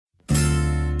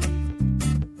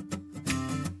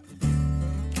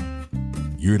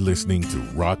You're listening to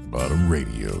Rockbottum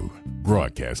Radio,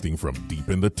 broadcasting from deep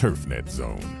in the TurfNet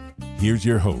zone. Here's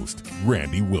your host,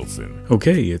 Randy Wilson.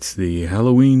 Okay, it's the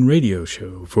Halloween radio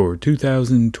show for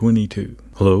 2022.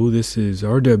 Hello, this is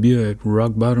RW at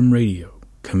Rockbottum Radio,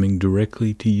 coming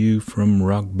directly to you from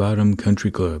Rockbottum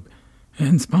Country Club,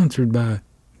 and sponsored by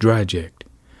Dryject,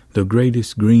 the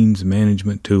greatest greens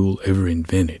management tool ever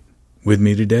invented. With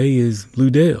me today is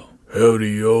Ludell.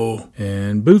 Howdy, y'all.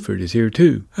 And Buford is here,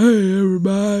 too. Hey,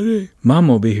 everybody. Mom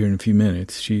will be here in a few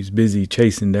minutes. She's busy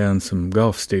chasing down some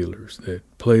golf stealers that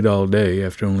played all day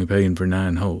after only paying for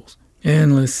 9 holes.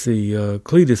 And let's see,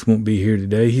 Cletus won't be here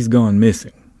today. He's gone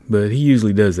missing. But he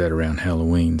usually does that around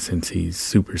Halloween since he's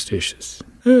superstitious.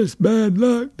 It's bad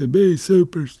luck to be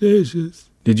superstitious.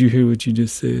 Did you hear what you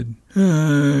just said?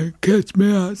 Catch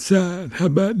me outside. How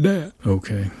about that?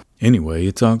 Okay. Anyway,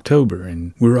 it's October,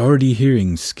 and we're already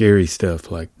hearing scary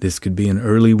stuff like this could be an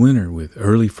early winter with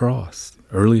early frosts,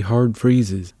 early hard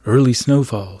freezes, early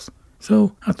snowfalls.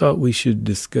 So I thought we should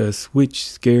discuss which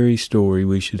scary story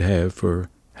we should have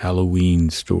for Halloween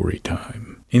story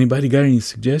time. Anybody got any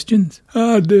suggestions?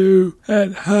 I do.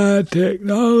 That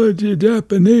high-technology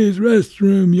Japanese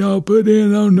restroom y'all put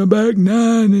in on the back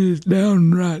 9 is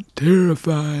downright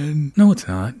terrifying. No, it's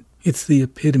not. It's the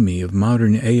epitome of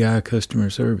modern AI customer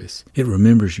service. It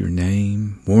remembers your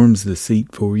name, warms the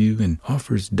seat for you, and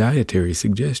offers dietary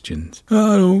suggestions.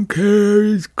 I don't care.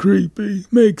 It's creepy.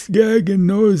 Makes gagging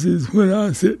noises when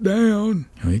I sit down.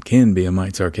 It can be a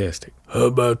mite sarcastic. How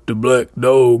about the black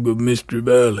dog of Mystery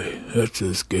Valley? That's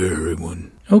a scary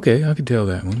one. Okay, I could tell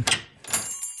that one.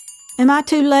 Am I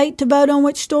too late to vote on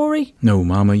which story? No,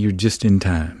 Mama, you're just in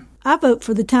time. I vote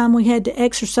for the time we had to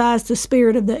exorcise the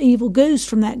spirit of the evil goose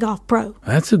from that golf pro.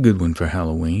 That's a good one for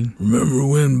Halloween. Remember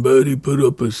when Buddy put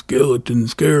up a skeleton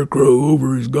scarecrow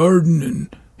over his garden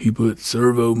and he put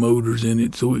servo motors in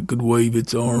it so it could wave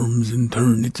its arms and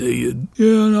turn its head?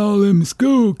 Yeah, and all them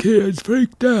school kids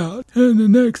freaked out. And the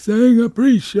next thing, a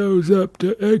priest shows up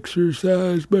to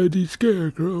exorcise Buddy's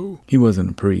scarecrow. He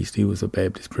wasn't a priest. He was a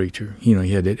Baptist preacher. You know,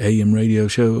 he had that AM radio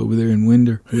show over there in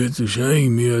Winder. It's a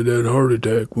shame he had that heart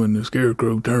attack when the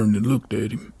scarecrow turned and looked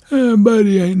at him.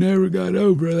 Buddy ain't never got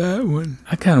over that one.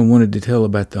 I kind of wanted to tell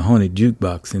about the haunted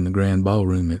jukebox in the Grand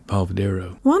Ballroom at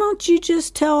Polvadero. Why don't you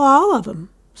just tell all of them?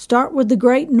 Start with the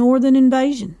Great Northern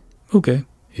Invasion. Okay,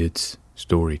 it's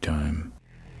story time.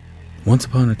 Once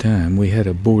upon a time, we had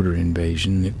a border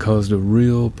invasion that caused a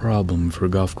real problem for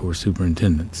golf course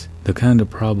superintendents. The kind of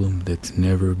problem that's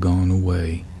never gone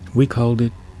away. We called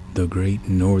it the Great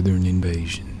Northern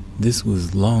Invasion. This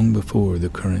was long before the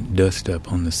current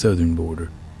dust-up on the southern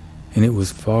border. And it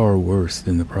was far worse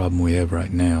than the problem we have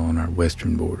right now on our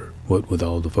western border, what with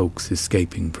all the folks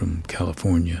escaping from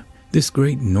California. This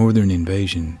Great Northern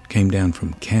Invasion came down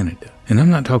from Canada. And I'm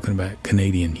not talking about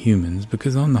Canadian humans,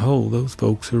 because on the whole, those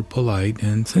folks are polite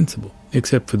and sensible.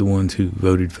 Except for the ones who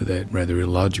voted for that rather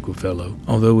illogical fellow.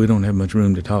 Although we don't have much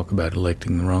room to talk about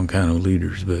electing the wrong kind of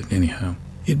leaders, but anyhow.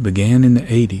 It began in the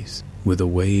 80s with a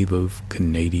wave of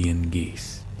Canadian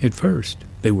geese. At first,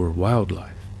 they were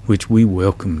wildlife, which we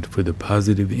welcomed for the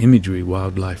positive imagery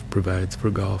wildlife provides for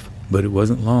golf. But it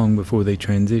wasn't long before they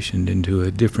transitioned into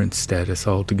a different status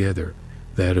altogether,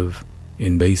 that of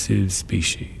invasive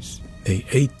species. They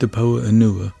ate the Poa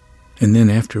annua, and then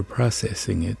after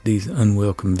processing it, these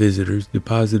unwelcome visitors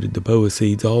deposited the Poa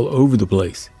seeds all over the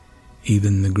place,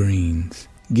 even the greens.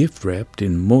 Gift-wrapped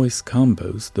in moist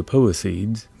compost, the Poa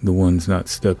seeds, the ones not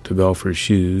stuck to golfers'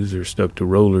 shoes or stuck to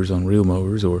rollers on reel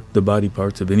mowers or the body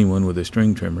parts of anyone with a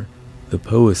string trimmer, the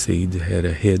Poa seeds had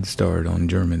a head start on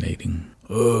germinating.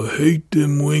 Hate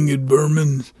them winged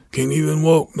vermins. Can't even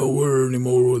walk nowhere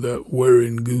anymore without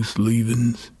wearing goose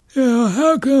leavings. Yeah,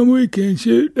 how come we can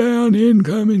shoot down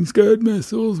incoming Scud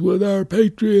missiles with our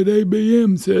Patriot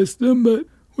ABM system, but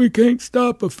we can't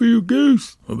stop a few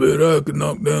goose? I bet I could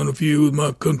knock down a few with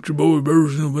my country boy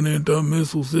version of an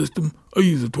anti-missile system. I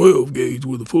use a 12 gauge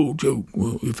with a full choke,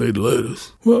 well, if they'd let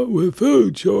us. What with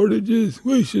food shortages,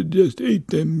 we should just eat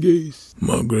them geese.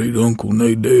 My great-uncle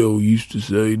Nadell used to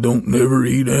say, don't never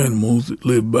eat animals that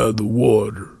live by the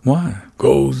water. Why?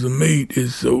 'Cause the meat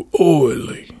is so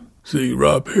oily. See,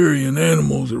 riparian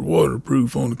animals are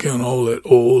waterproof on account of all that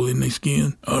oil in their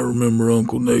skin. I remember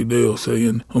Uncle Nadell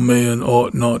saying, a man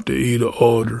ought not to eat a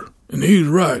otter. And he's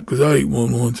right, 'cause I ate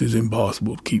one once. It's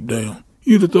impossible to keep down.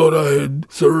 You'd have thought I had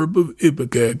syrup of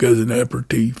ipecac as an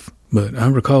aperitif. But I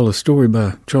recall a story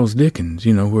by Charles Dickens,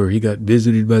 where he got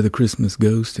visited by the Christmas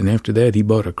ghost, and after that he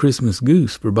bought a Christmas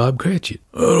goose for Bob Cratchit.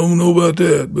 I don't know about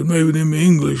that, but maybe them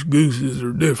English gooses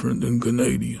are different than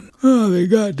Canadian. Oh, they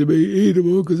got to be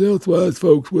eatable, 'cause elsewise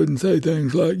folks wouldn't say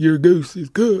things like your goose is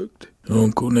cooked.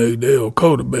 Uncle Nadell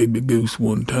caught a baby goose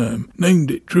one time, named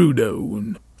it Trudeau,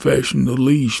 and fashioned a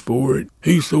leash for it.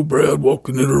 He's so proud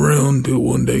walking it around till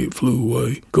one day it flew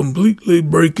away, completely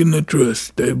breaking the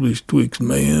trust established twixt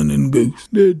man and goose.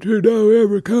 Did Trudeau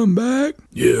ever come back?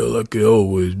 Yeah, like they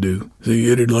always do. See,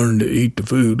 it had learned to eat the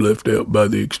food left out by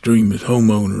the extremist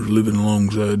homeowners living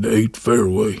alongside the 8th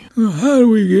fairway. Well, how do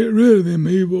we get rid of them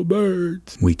evil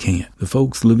birds? We can't. The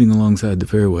folks living alongside the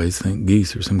fairways think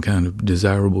geese are some kind of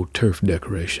desirable turf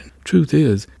decoration. Truth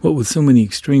is, what with so many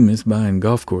extremists buying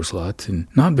golf course lots, and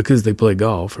not because they play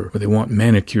golf or they want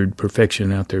manicured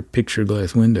perfection out their picture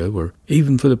glass window, or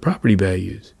even for the property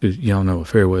values, because y'all know a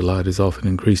fairway lot is often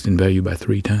increased in value by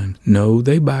 3 times. No,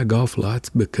 they buy golf lots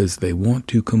because they want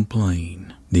to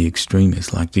complain. The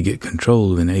extremists like to get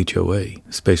control of an HOA,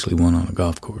 especially one on a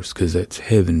golf course, because that's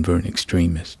heaven for an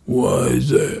extremist. Why is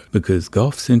that? Because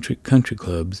golf-centric country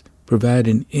clubs provide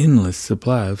an endless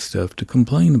supply of stuff to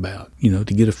complain about, to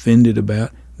get offended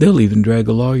about. They'll even drag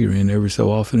a lawyer in every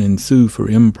so often and sue for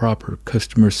improper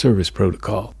customer service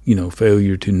protocol.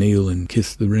 Failure to kneel and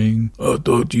kiss the ring. I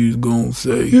thought you was gonna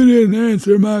say, you didn't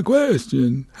answer my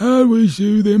question. How do we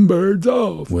shoo them birds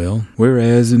off? Well,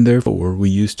 whereas and therefore we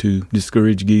used to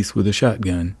discourage geese with a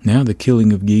shotgun, now the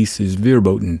killing of geese is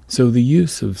verboten, so the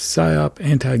use of PSYOP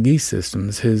anti-geese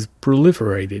systems has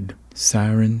proliferated.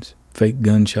 Sirens, fake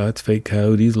gunshots, fake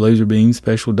coyotes, laser beams,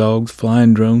 special dogs,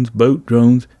 flying drones, boat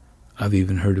drones. I've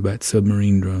even heard about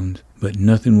submarine drones. But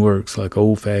nothing works like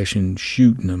old-fashioned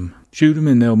shooting them. Shoot them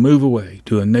and they'll move away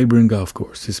to a neighboring golf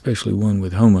course, especially one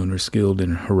with homeowners skilled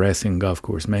in harassing golf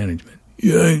course management.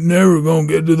 You ain't never gonna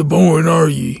get to the point, are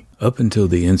ye? Up until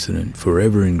the incident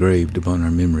forever engraved upon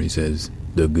our memories as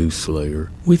the Goose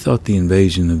Slayer, we thought the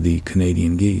invasion of the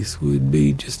Canadian geese would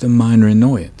be just a minor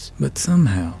annoyance. But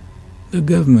somehow, the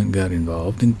government got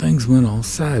involved and things went all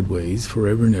sideways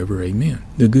forever and ever, amen.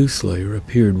 The Goose Slayer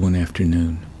appeared one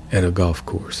afternoon at a golf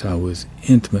course I was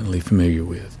intimately familiar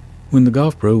with, when the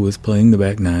golf pro was playing the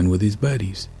back nine with his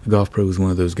buddies. The golf pro was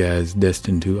one of those guys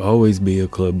destined to always be a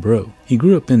club pro. He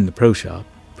grew up in the pro shop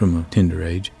from a tender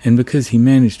age, and because he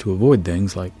managed to avoid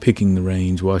things like picking the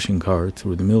range, washing carts,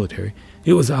 or the military,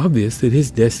 it was obvious that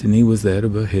his destiny was that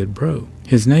of a head pro.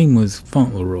 His name was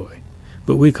Fauntleroy,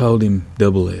 but we called him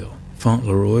Double L.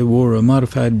 Fauntleroy wore a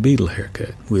modified beetle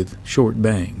haircut with short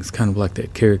bangs, kind of like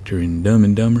that character in Dumb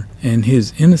and Dumber, and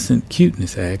his innocent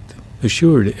cuteness act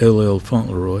assured L.L.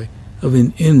 Fauntleroy of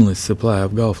an endless supply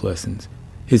of golf lessons,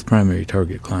 his primary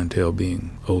target clientele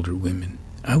being older women.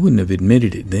 I wouldn't have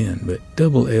admitted it then, but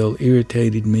Double L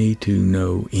irritated me to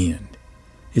no end,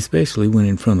 especially when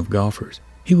in front of golfers.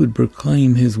 He would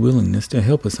proclaim his willingness to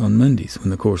help us on Mondays when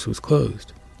the course was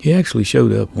closed. He actually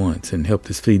showed up once and helped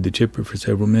us feed the chipper for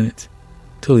several minutes,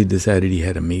 till he decided he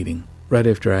had a meeting, right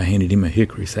after I handed him a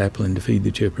hickory sapling to feed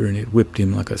the chipper, and it whipped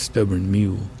him like a stubborn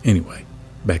mule. Anyway,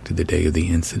 back to the day of the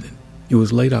incident. It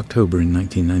was late October in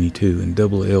 1992, and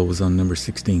Double L was on number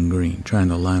 16 green, trying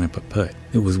to line up a putt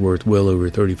that was worth well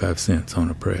over 35 cents on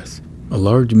a press. A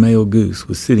large male goose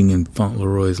was sitting in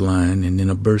Fauntleroy's line, and in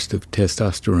a burst of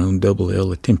testosterone, Double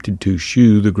L attempted to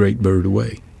shoo the great bird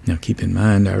away. Now keep in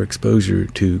mind, our exposure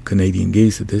to Canadian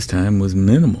geese at this time was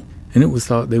minimal, and it was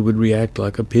thought they would react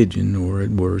like a pigeon or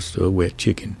at worst a wet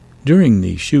chicken. During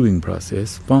the shooing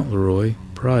process, Fauntleroy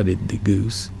prodded the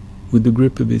goose with the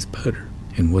grip of his putter,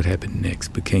 and what happened next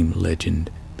became legend.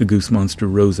 The goose monster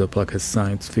rose up like a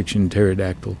science fiction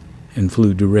pterodactyl and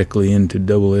flew directly into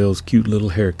Double L's cute little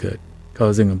haircut,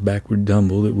 causing a backward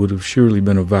tumble that would have surely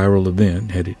been a viral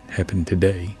event had it happened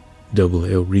today. Double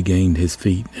L regained his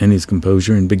feet and his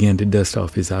composure and began to dust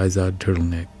off his Izod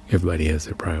turtleneck. Everybody has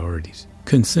their priorities.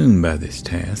 Consumed by this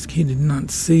task, he did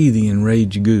not see the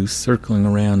enraged goose circling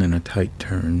around in a tight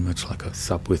turn, much like a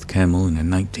Sopwith camel in a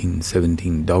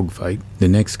 1917 dogfight. The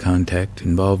next contact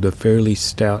involved a fairly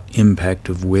stout impact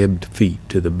of webbed feet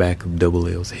to the back of Double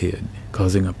L's head,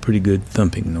 causing a pretty good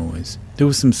thumping noise. There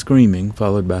was some screaming,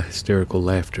 followed by hysterical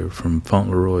laughter from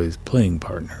Fauntleroy's playing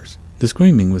partners. The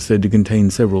screaming was said to contain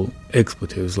several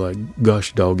expletives like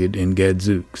gosh dogged and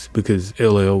gadzooks, because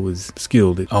LL was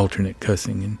skilled at alternate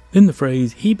cussing, and then the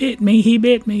phrase, he bit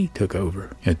me, took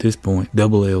over. At this point,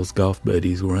 Double L's golf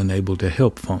buddies were unable to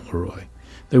help Fauntleroy.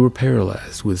 They were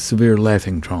paralyzed with severe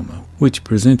laughing trauma, which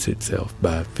presents itself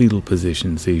by fetal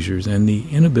position seizures and the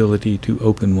inability to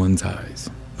open one's eyes.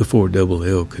 Before Double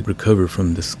L could recover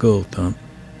from the skull thump,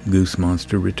 Goose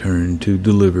Monster returned to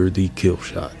deliver the kill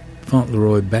shot.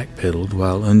 Fauntleroy backpedaled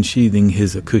while unsheathing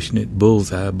his Acushnet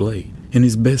bullseye blade. In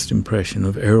his best impression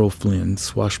of Errol Flynn's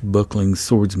swashbuckling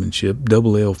swordsmanship,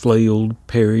 Double L flailed,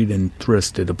 parried, and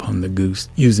thrusted upon the goose,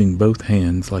 using both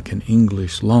hands like an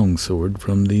English longsword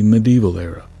from the medieval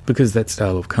era. Because that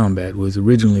style of combat was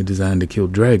originally designed to kill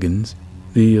dragons,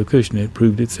 the Acushnet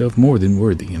proved itself more than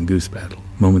worthy in goose battle.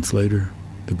 Moments later,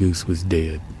 the goose was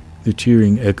dead. The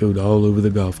cheering echoed all over the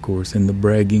golf course, and the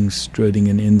bragging, strutting,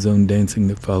 and end-zone dancing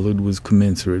that followed was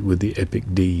commensurate with the epic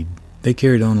deed. They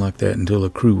carried on like that until a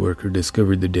crew worker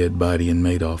discovered the dead body and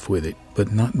made off with it,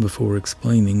 but not before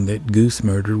explaining that goose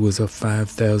murder was a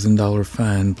 $5,000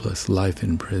 fine plus life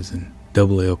in prison.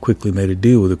 Double L quickly made a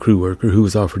deal with a crew worker who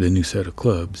was offered a new set of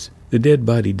clubs. The dead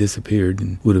body disappeared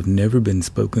and would have never been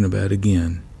spoken about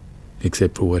again,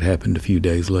 except for what happened a few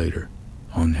days later,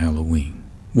 on Halloween.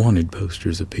 Wanted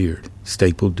posters appeared,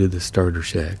 stapled to the starter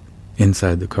shack,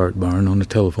 inside the cart barn, on a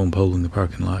telephone pole in the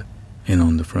parking lot, and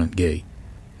on the front gate.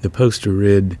 The poster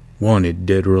read, "Wanted,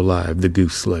 dead or alive, the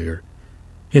Goose Slayer."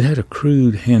 It had a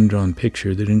crude, hand-drawn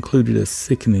picture that included a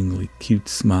sickeningly cute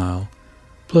smile,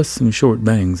 plus some short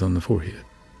bangs on the forehead.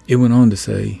 It went on to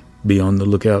say, "Be on the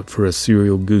lookout for a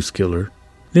serial goose killer."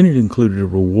 Then it included a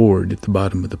reward at the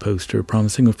bottom of the poster,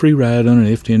 promising a free ride on an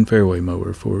F10 fairway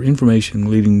mower for information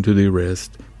leading to the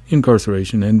arrest,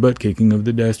 incarceration, and butt-kicking of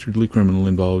the dastardly criminal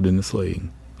involved in the slaying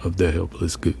of the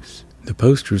helpless goose. The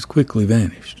posters quickly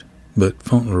vanished, but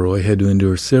Fauntleroy had to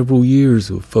endure several years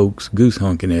of folks goose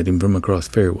honking at him from across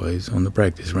fairways on the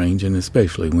practice range, and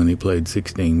especially when he played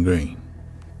 16 green.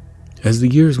 As the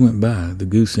years went by, the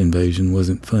goose invasion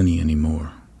wasn't funny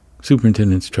anymore.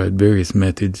 Superintendents tried various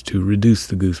methods to reduce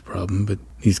the goose problem, but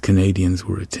these Canadians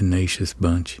were a tenacious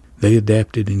bunch. They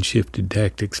adapted and shifted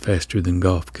tactics faster than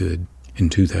golf could. In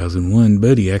 2001,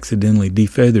 Buddy accidentally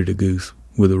defeathered a goose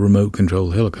with a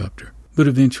remote-controlled helicopter, but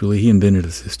eventually he invented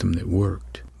a system that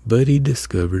worked. Buddy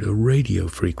discovered a radio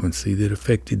frequency that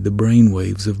affected the brain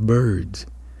waves of birds,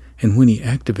 and when he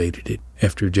activated it,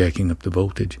 after jacking up the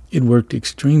voltage, it worked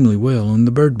extremely well on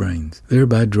the bird brains,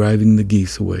 thereby driving the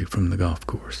geese away from the golf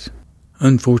course.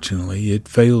 Unfortunately, it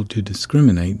failed to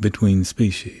discriminate between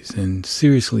species and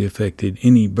seriously affected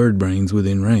any bird brains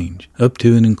within range, up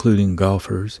to and including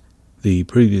golfers, the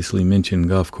previously mentioned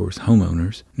golf course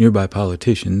homeowners, nearby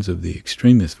politicians of the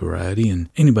extremist variety, and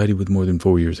anybody with more than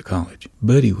 4 years of college.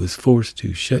 Buddy was forced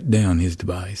to shut down his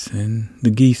device, and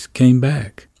the geese came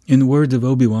back. In the words of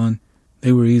Obi-Wan,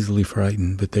 they were easily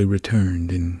frightened, but they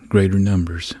returned in greater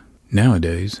numbers.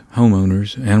 Nowadays,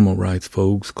 homeowners, animal rights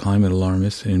folks, climate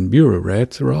alarmists, and bureau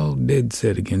rats are all dead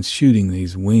set against shooting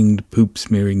these winged,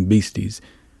 poop-smearing beasties,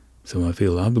 so I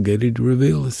feel obligated to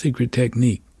reveal a secret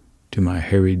technique to my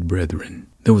harried brethren.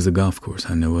 There was a golf course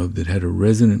I know of that had a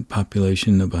resident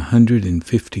population of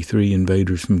 153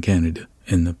 invaders from Canada,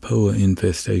 and the POA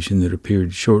infestation that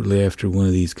appeared shortly after one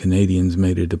of these Canadians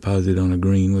made a deposit on a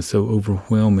green was so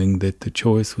overwhelming that the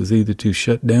choice was either to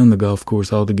shut down the golf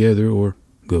course altogether or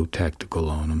go tactical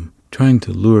on them. Trying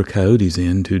to lure coyotes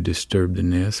in to disturb the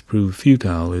nest proved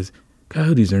futile, as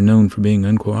coyotes are known for being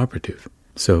uncooperative.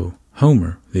 So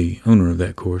Homer, the owner of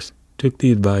that course, took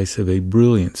the advice of a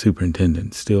brilliant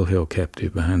superintendent still held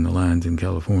captive behind the lines in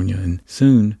California, and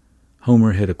soon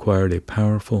Homer had acquired a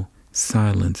powerful,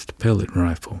 silenced pellet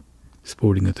rifle,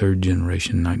 sporting a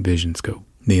third-generation night vision scope.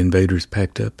 The invaders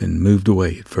packed up and moved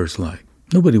away at first light.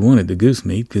 Nobody wanted the goose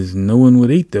meat because no one would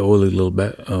eat the oily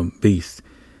little beast,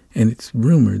 and it's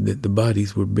rumored that the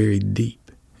bodies were buried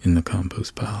deep in the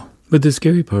compost pile. But the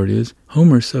scary part is,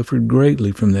 Homer suffered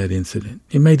greatly from that incident.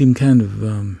 It made him kind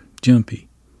of jumpy.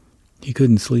 He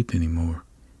couldn't sleep anymore.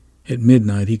 At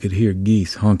midnight, he could hear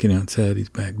geese honking outside his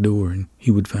back door, and he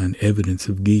would find evidence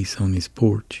of geese on his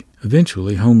porch.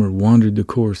 Eventually, Homer wandered the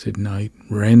course at night,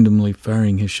 randomly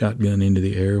firing his shotgun into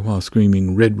the air while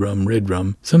screaming, "Red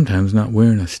rum," sometimes not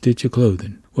wearing a stitch of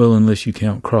clothing. Well, unless you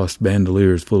count crossed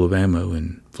bandoliers full of ammo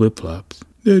and flip-flops.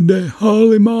 Did they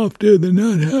haul him off to the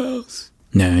nut house?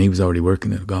 Nah, he was already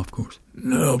working at a golf course.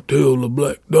 Now tell the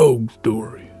black dog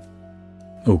story.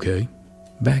 Okay.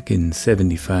 Back in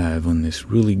 '75 on this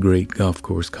really great golf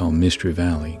course called Mystery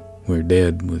Valley, where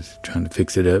Dad was trying to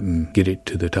fix it up and get it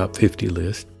to the top 50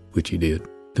 list, which he did,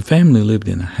 the family lived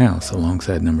in a house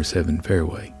alongside number 7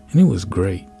 fairway, and it was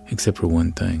great, except for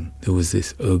one thing. There was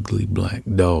this ugly black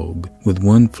dog with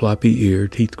one floppy ear,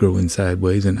 teeth growing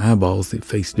sideways, and eyeballs that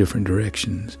faced different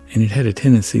directions, and it had a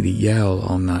tendency to yowl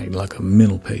all night like a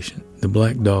mental patient. The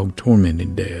black dog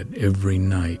tormented Dad every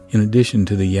night. In addition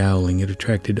to the yowling, it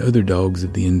attracted other dogs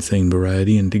of the insane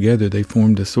variety, and together they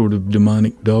formed a sort of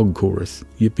demonic dog chorus,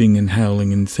 yipping and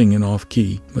howling and singing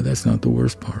off-key. But that's not the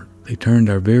worst part. They turned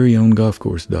our very own golf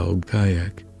course dog,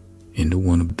 Kayak, into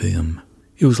one of them.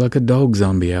 It was like a dog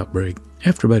zombie outbreak.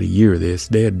 After about a year of this,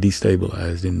 Dad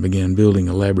destabilized and began building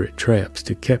elaborate traps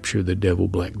to capture the devil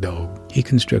black dog. He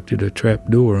constructed a trap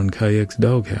door on Kayak's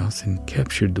doghouse and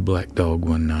captured the black dog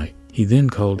one night. He then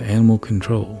called animal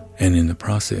control, and in the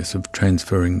process of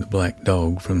transferring the black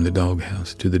dog from the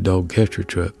doghouse to the dog catcher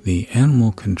truck, the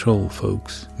animal control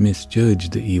folks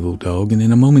misjudged the evil dog, and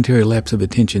in a momentary lapse of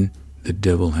attention, the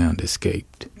devil hound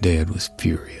escaped. Dad was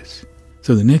furious.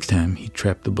 So the next time he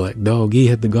trapped the black dog, he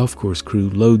had the golf course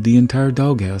crew load the entire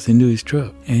doghouse into his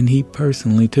truck, and he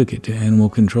personally took it to animal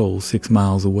control 6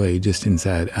 miles away just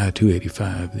inside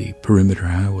I-285, the perimeter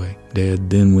highway. Dad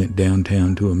then went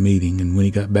downtown to a meeting, and when he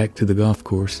got back to the golf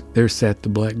course, there sat the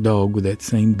black dog with that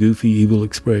same goofy, evil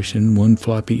expression, one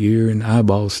floppy ear and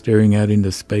eyeballs staring out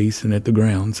into space and at the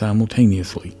ground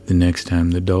simultaneously. The next time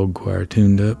the dog choir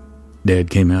tuned up, Dad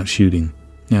came out shooting.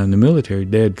 Now, in the military,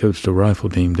 Dad coached a rifle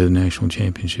team to the national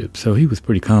championship, so he was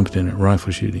pretty competent at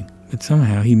rifle shooting. But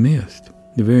somehow he missed.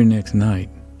 The very next night,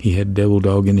 he had Devil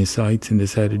Dog in his sights and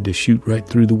decided to shoot right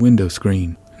through the window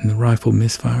screen, and the rifle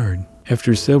misfired.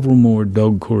 After several more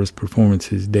dog chorus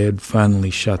performances, Dad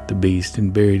finally shot the beast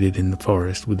and buried it in the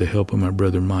forest with the help of my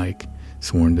brother Mike,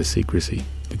 sworn to secrecy,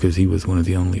 because he was one of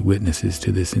the only witnesses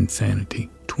to this insanity.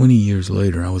 20 years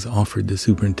later, I was offered the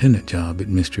superintendent job at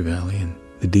Mystery Valley, and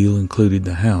the deal included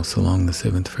the house along the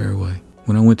 7th fairway.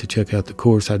 When I went to check out the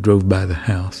course, I drove by the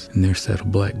house, and there sat a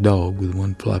black dog with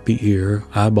one floppy ear,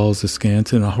 eyeballs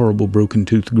askance, and a horrible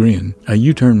broken-toothed grin. I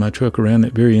U-turned my truck around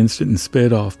that very instant and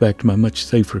sped off back to my much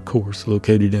safer course,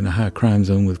 located in a high crime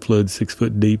zone with floods 6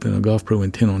 foot deep and a golf pro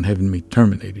intent on having me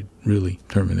terminated. Really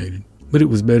terminated. But it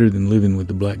was better than living with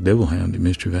the black devil hound at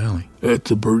Mystery Valley.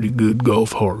 That's a pretty good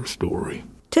golf horror story.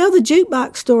 Tell the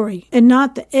jukebox story and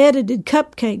not the edited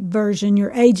cupcake version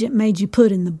your agent made you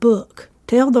put in the book.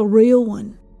 Tell the real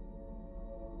one.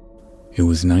 It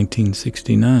was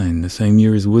 1969, the same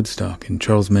year as Woodstock and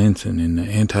Charles Manson and the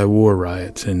anti-war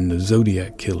riots and the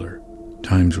Zodiac Killer.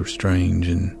 Times were strange,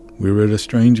 and we were at a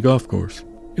strange golf course.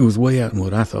 It was way out in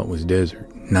what I thought was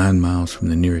desert, 9 miles from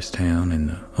the nearest town, and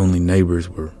the only neighbors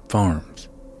were farms,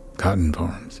 cotton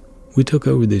farms. We took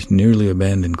over this nearly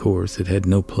abandoned course that had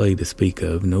no play to speak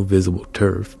of, no visible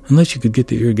turf, unless you could get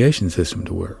the irrigation system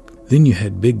to work. Then you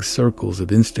had big circles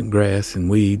of instant grass and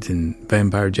weeds and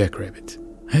vampire jackrabbits.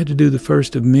 I had to do the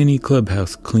first of many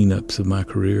clubhouse cleanups of my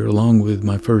career, along with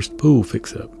my first pool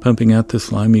fix-up, pumping out the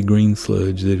slimy green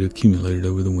sludge that accumulated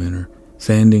over the winter,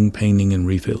 sanding, painting, and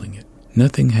refilling it.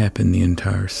 Nothing happened the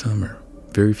entire summer.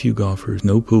 Very few golfers,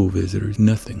 no pool visitors,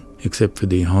 nothing, except for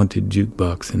the haunted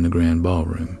jukebox in the grand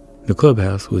ballroom. The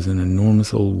clubhouse was an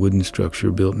enormous old wooden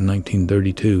structure built in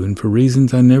 1932, and for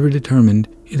reasons I never determined,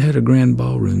 it had a grand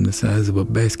ballroom the size of a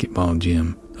basketball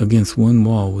gym. Against one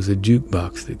wall was a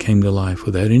jukebox that came to life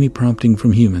without any prompting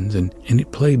from humans, and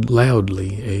it played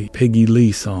loudly a Peggy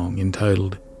Lee song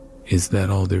entitled, "Is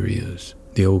That All There Is?"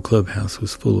 The old clubhouse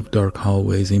was full of dark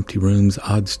hallways, empty rooms,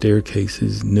 odd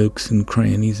staircases, nooks and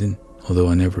crannies, and although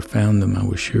I never found them, I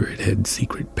was sure it had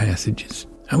secret passages.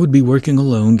 I would be working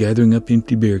alone, gathering up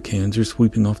empty beer cans or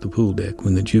sweeping off the pool deck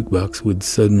when the jukebox would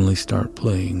suddenly start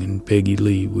playing and Peggy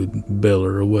Lee would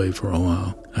beller away for a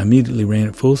while. I immediately ran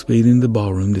at full speed into the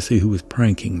ballroom to see who was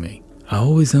pranking me. I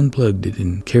always unplugged it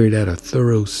and carried out a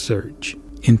thorough search,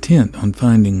 intent on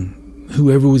finding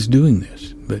whoever was doing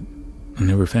this, but I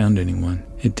never found anyone.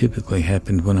 It typically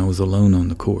happened when I was alone on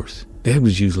the course. Dad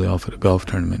was usually off at a golf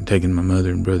tournament, taking my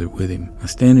mother and brother with him. My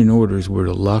standing orders were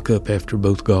to lock up after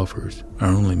both golfers, our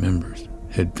only members,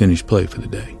 had finished play for the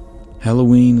day.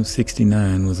 Halloween of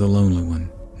 '69 was a lonely one.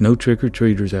 No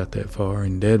trick-or-treaters out that far,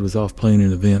 and Dad was off playing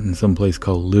an event in some place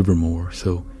called Livermore,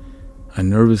 so I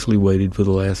nervously waited for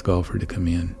the last golfer to come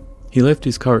in. He left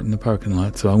his cart in the parking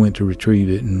lot, so I went to retrieve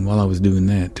it, and while I was doing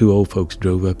that, 2 old folks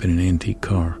drove up in an antique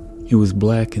car. It was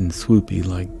black and swoopy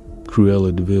like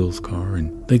Cruella de Vil's car,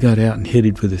 and they got out and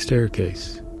headed for the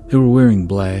staircase. They were wearing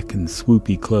black and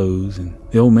swoopy clothes, and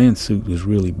the old man's suit was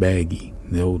really baggy.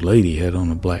 The old lady had on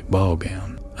a black ball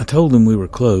gown. I told them we were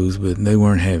closed, but they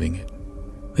weren't having it.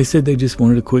 They said they just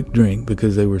wanted a quick drink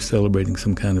because they were celebrating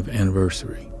some kind of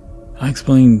anniversary. I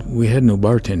explained we had no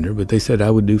bartender, but they said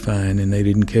I would do fine, and they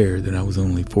didn't care that I was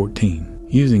only 14.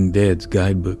 Using Dad's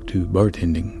guidebook to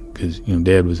bartending, because,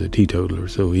 Dad was a teetotaler,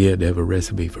 so he had to have a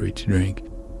recipe for each drink.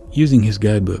 Using his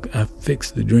guidebook, I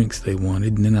fixed the drinks they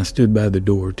wanted, and then I stood by the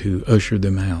door to usher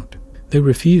them out. They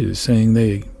refused, saying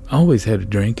they always had a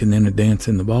drink and then a dance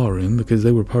in the ballroom because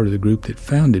they were part of the group that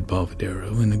founded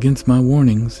Polvadero, and against my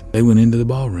warnings, they went into the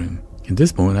ballroom. At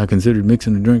this point, I considered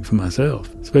mixing a drink for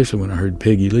myself, especially when I heard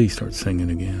Peggy Lee start singing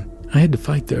again. I had to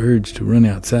fight the urge to run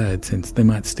outside since they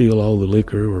might steal all the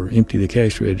liquor or empty the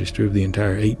cash register of the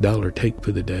entire $8 take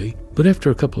for the day. But after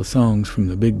a couple of songs from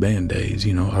the big band days,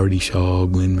 Artie Shaw,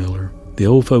 Glenn Miller, the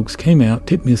old folks came out,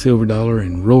 tipped me a silver dollar,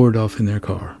 and roared off in their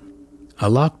car. I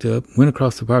locked up, went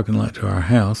across the parking lot to our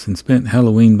house, and spent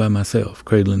Halloween by myself,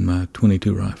 cradling my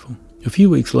 .22 rifle. A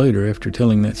few weeks later, after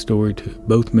telling that story to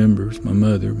both members, my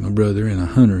mother, my brother, and a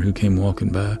hunter who came walking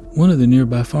by, one of the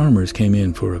nearby farmers came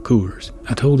in for a Coors.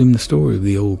 I told him the story of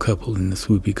the old couple in the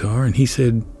swoopy car, and he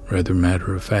said, rather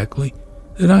matter-of-factly,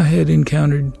 that I had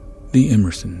encountered the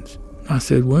Emersons. I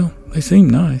said, well, they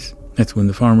seemed nice. That's when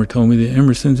the farmer told me the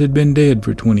Emersons had been dead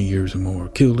for 20 years or more,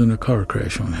 killed in a car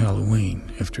crash on Halloween,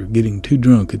 after getting too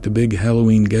drunk at the big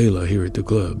Halloween gala here at the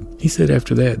club. He said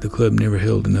after that, the club never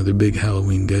held another big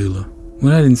Halloween gala.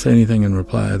 When I didn't say anything in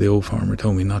reply, the old farmer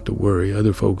told me not to worry.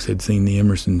 Other folks had seen the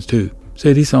Emersons too.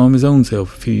 Said he saw them his own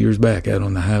self a few years back out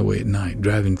on the highway at night,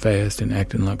 driving fast and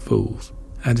acting like fools.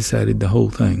 I decided the whole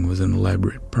thing was an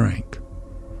elaborate prank.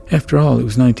 After all, it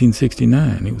was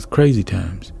 1969. It was crazy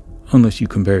times. Unless you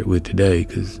compare it with today,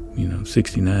 because,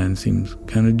 69 seems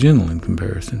kind of gentle in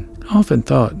comparison. I often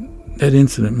thought that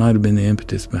incident might have been the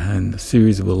impetus behind the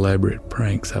series of elaborate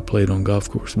pranks I played on golf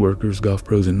course workers, golf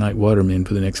pros, and night watermen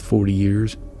for the next 40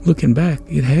 years. Looking back,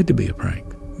 it had to be a prank,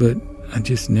 but I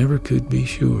just never could be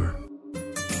sure.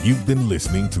 You've been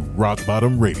listening to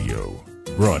Rockbottom Radio,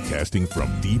 broadcasting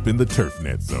from deep in the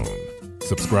TurfNet zone.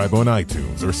 Subscribe on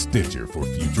iTunes or Stitcher for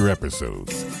future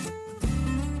episodes.